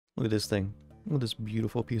Look at this thing. Look at this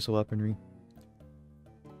beautiful piece of weaponry.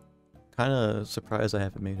 Kinda surprised I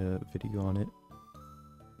haven't made a video on it.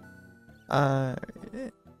 Nah.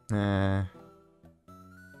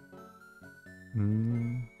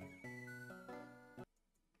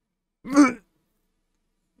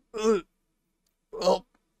 Well,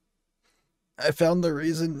 I found the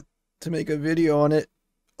reason to make a video on it.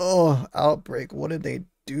 Oh, Outbreak, what did they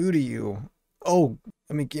do to you? Oh,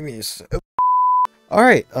 let me give me a...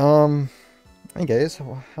 Alright, hey guys,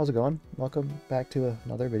 how's it going? Welcome back to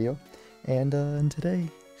another video. And today,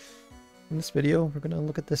 in this video, we're gonna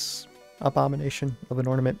look at this abomination of an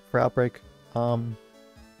ornament for Outbreak.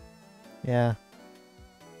 Yeah.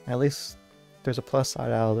 At least there's a plus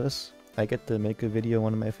side out of this. I get to make a video on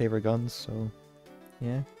one of my favorite guns, so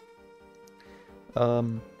yeah.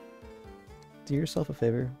 Do yourself a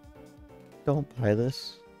favor. Don't buy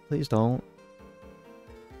this. Please don't.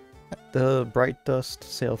 The Bright Dust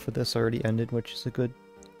sale for this already ended, which is good.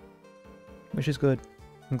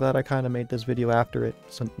 I'm glad I kind of made this video after it,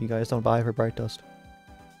 so you guys don't buy it for Bright Dust.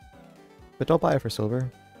 But don't buy it for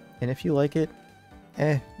silver. And if you like it,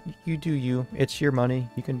 you do you. It's your money.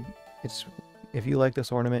 You can, if you like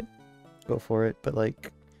this ornament, go for it. But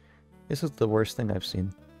like, this is the worst thing I've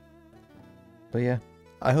seen. But yeah,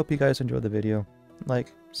 I hope you guys enjoyed the video.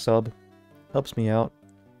 Like, sub, helps me out.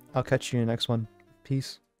 I'll catch you in the next one.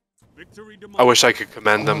 Peace. I wish I could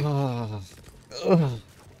commend them.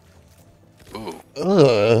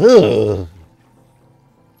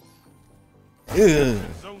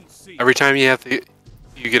 Every time you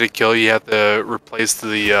get a kill, you have to replace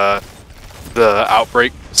the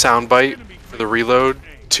Outbreak soundbite for the reload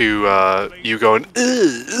to you going.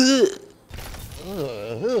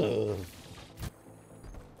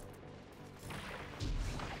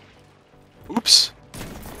 Oops.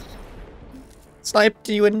 Sniped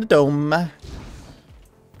you in the dome.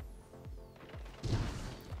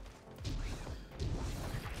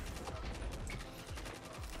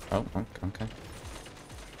 Oh, okay.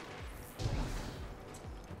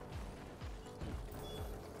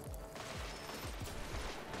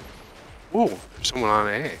 Ooh, there's someone on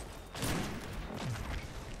A.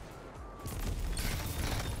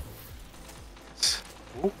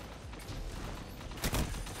 Ooh.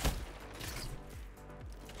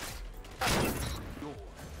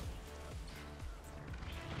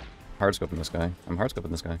 Hardscoping this guy. I'm hardscoping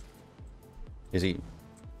this guy. Is he?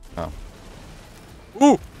 Oh.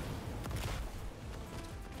 Ooh!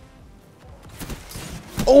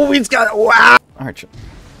 Oh, he's got it! Wow! Alright.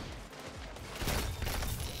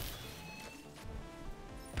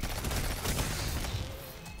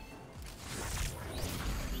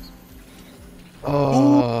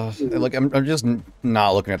 Oh, look, I'm just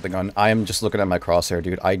not looking at the gun. I am just looking at my crosshair,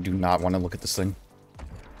 dude. I do not want to look at this thing.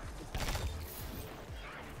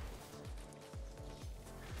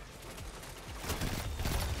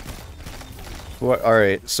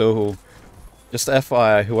 Alright, so just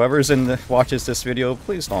FYI, whoever's watches this video,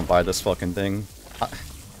 please don't buy this fucking thing.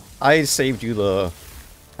 I saved you the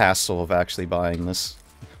hassle of actually buying this.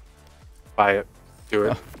 Buy it. Do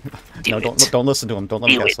it. No, don't listen to him. Don't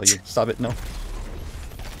let him gaslight you. Stop it. No.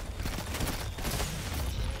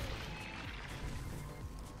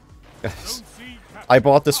 Guys, I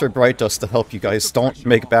bought this for Bright Dust to help you guys. Don't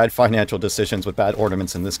make bad financial decisions with bad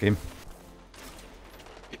ornaments in this game.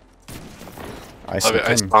 I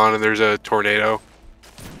spawn and there's a tornado.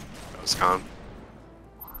 That was gone.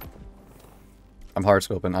 I'm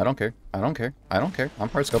hardscoping. I don't care. I'm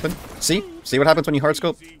hardscoping. See what happens when you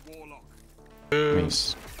hardscope?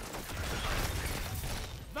 Yes.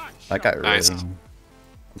 That guy really Nice.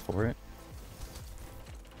 For it.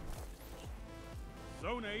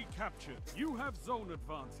 Zone A captured. You have zone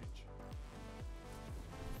advantage.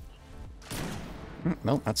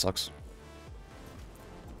 No, that sucks.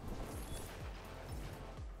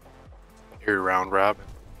 Here, round robin.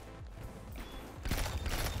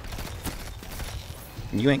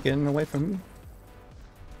 You ain't getting away from me.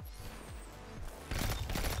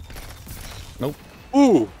 Nope.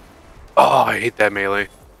 Ooh! Oh, I hate that melee.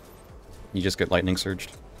 You just get lightning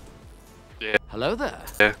surged. Yeah. Hello there.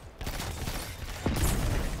 Yeah.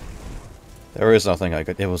 There was nothing I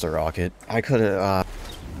could. It was a rocket. I could have.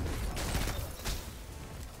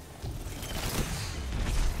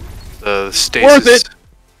 The stasis.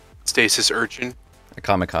 Stasis urchin. I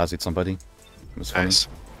kamikazed somebody. It was funny. Nice.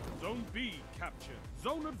 Zone B captured.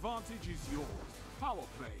 Zone advantage is yours. Power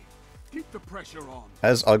play. Keep the pressure on.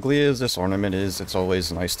 As ugly as this ornament is, it's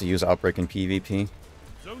always nice to use Outbreak in PvP.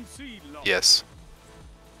 Zone C lost. Yes.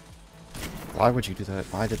 Why would you do that?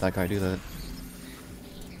 Why did that guy do that?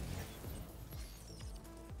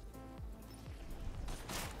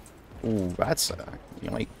 Ooh, that's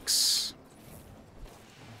yikes.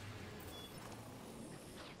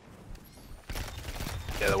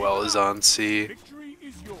 Yeah, the well is on C. Victory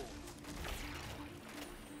is yours.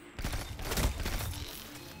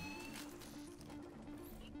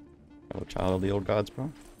 Oh, child of the old gods,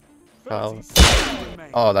 bro. 30 Child. seconds remain.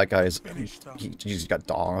 Oh, that guy's Finished them. he just got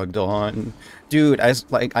dogged on. Dude, I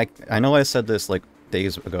know I said this like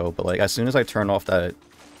days ago, but like as soon as I turn off that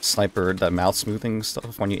sniper, that mouth smoothing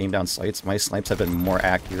stuff when you aim down sights, my snipes have been more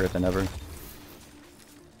accurate than ever.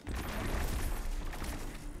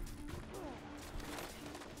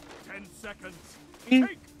 10 seconds.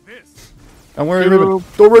 Take this. Don't worry, Get Ruben. him.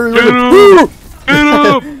 Don't worry, Get Ruben.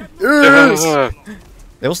 him! Yes! Yeah.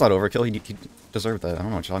 It was not overkill. He deserved that. I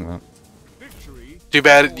don't know what you're talking about. Victory. Too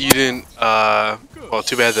bad you didn't, well,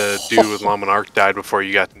 too bad the dude with Law Monarch died before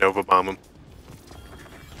you got to Nova Bomb him.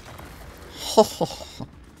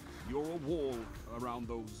 You're a wall around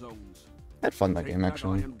those zones. I had fun that Take game, that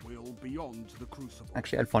actually. iron will beyond the Crucible.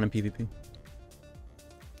 Actually, I had fun in PvP.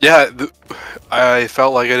 Yeah, I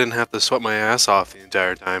felt like I didn't have to sweat my ass off the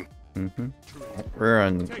entire time. Mm-hmm. We're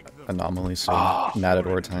an anomaly, so not at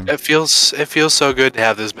war time. It feels so good to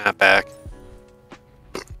have this map back.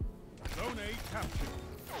 Zone A captured.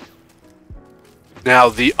 Now,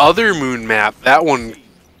 the other moon map, that one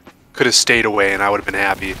could have stayed away and I would have been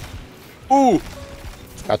happy. Ooh!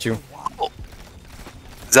 Got you.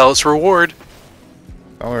 Zealous reward.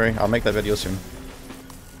 Don't worry, I'll make that video soon.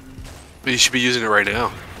 But you should be using it right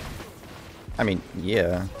now. I mean,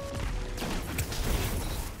 yeah.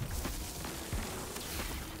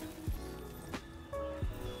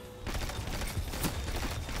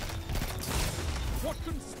 What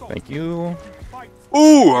can stop Thank you. fight?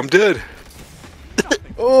 Ooh, I'm dead.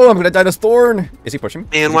 Oh, I'm gonna die to Thorn. Is he pushing?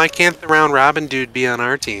 Man, why can't the round robin dude be on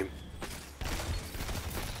our team?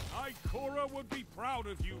 Ikora would be proud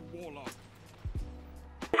of you, Warlock.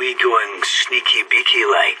 We going sneaky beaky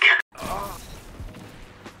like.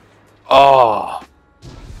 Oh.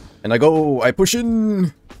 And I go. I push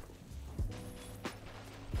in.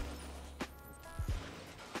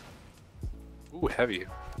 Ooh, heavy.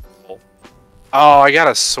 Oh, I got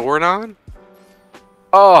a sword on?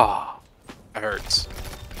 Oh. That hurts.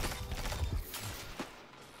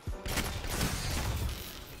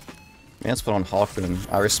 Man's put on Hawkman.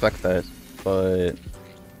 I respect that, but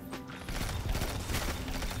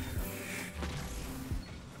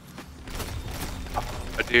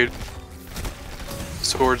Dude.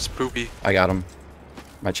 Sword's poopy. I got him.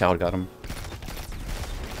 My child got him.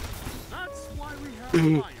 That's why we have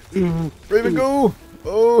alliance. Raven, go!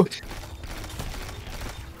 Oh!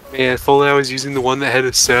 Man, if only I was using the one that had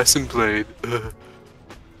Assassin Blade. Ugh.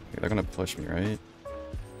 They're gonna push me, right?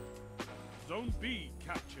 Zone B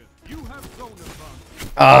captured. You have zone advantage.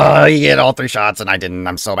 Oh, you get all 3 shots and I didn't.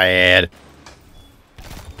 I'm so bad.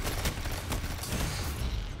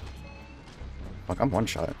 Fuck, I'm 1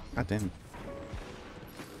 shot. God damn.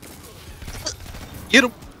 Get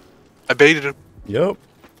him! I baited him. Yup.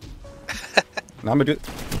 Now I'm gonna do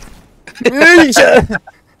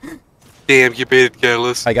it. Damn, you baited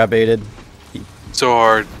Catalyst. I got baited. So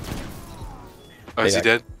hard. Oh, is Yeah, he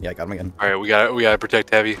dead? Yeah, I got him again. Alright, we gotta protect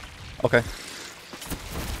heavy. Okay.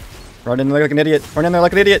 Run in there like an idiot. Run in there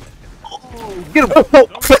like an idiot. Get him!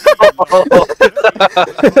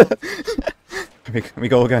 We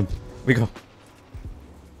go again. We go.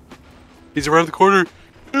 He's around the corner.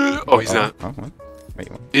 Oh, he's not. Oh, what? Wait,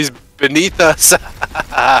 what? He's beneath us.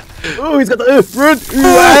 Oh, he's got the run!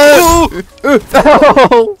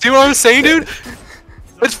 Oh! See what I'm saying, dude?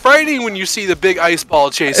 It's frightening when you see the big ice ball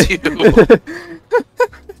chase you.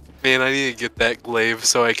 Man, I need to get that glaive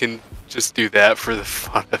so I can just do that for the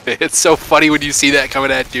fun of it. It's so funny when you see that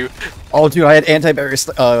coming at you. Oh, dude, I had anti-barrier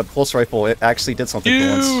pulse rifle. It actually did something for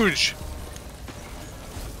once. Huge!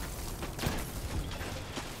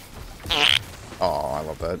 Oh, I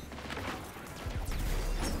love that.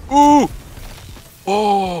 Ooh!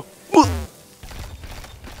 Oh!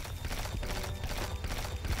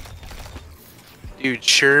 Dude,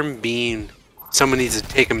 Sherm Bean. Someone needs to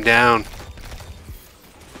take him down.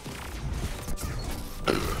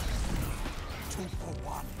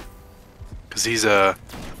 Cause he's a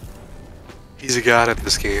god at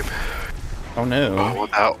this game. Oh no. I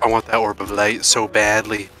want that orb of light so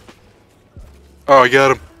badly. Oh, I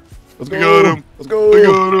got him. Let's I go. got him. Let's go. I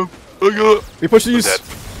got him. I got him. We push these. dead.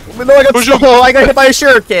 No, I got Push him. oh, I got hit by a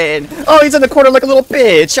shuriken. Oh, he's in the corner like a little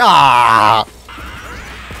bitch. Ah.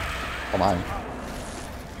 Come on.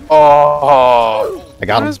 Oh, I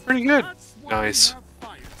got him. That's pretty good. That's why Nice. we have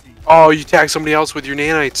fire team. Oh, you tag somebody else with your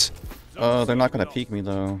nanites. They're not gonna peek me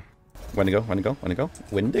though. When to go? When to go? When to go?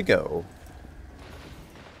 When to go?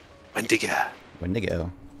 Wendigo.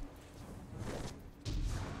 Wendigo.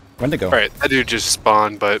 Wendigo. Alright, that dude just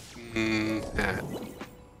spawned, but... yeah.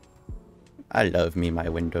 I love me my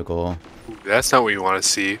Wendigo. Ooh, that's not what you want to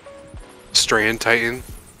see. Strand Titan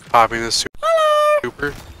popping the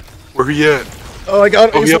super. Where are you at? Oh my god,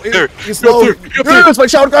 Oh, he's up there. He's He's slow. up there. He's up Yes, there. my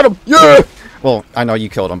child got him! Yeah! Well, I know you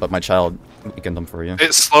killed him, but my child weakened him for you.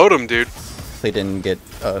 It slowed him, dude. They didn't get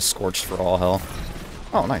scorched for all hell.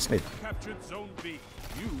 Oh, nice, mate. Captured Zone B.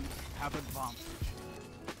 You have advantage.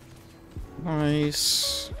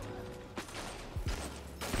 Nice.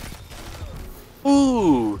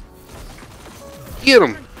 Ooh. Get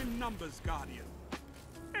him. Strength in numbers, Guardian.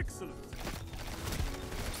 Excellent.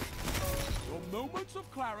 Your moments of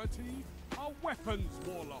clarity are weapons,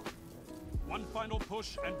 Warlock. One final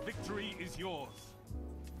push and victory is yours.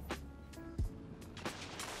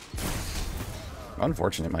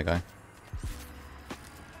 Unfortunate, my guy.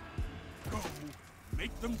 Go.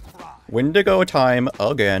 Make them cry. Wendigo time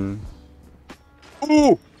again.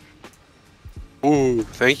 Ooh. Ooh,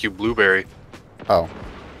 thank you, Blueberry. Oh.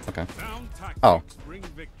 Okay. Sound tactics Oh. bring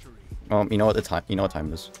victory. You know what the time? You know what time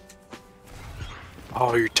it is.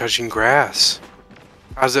 Oh, you're touching grass.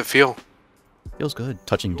 How does it feel? Feels good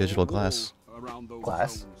touching digital glass. Around those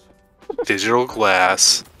Glass? zones. Digital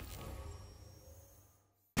glass.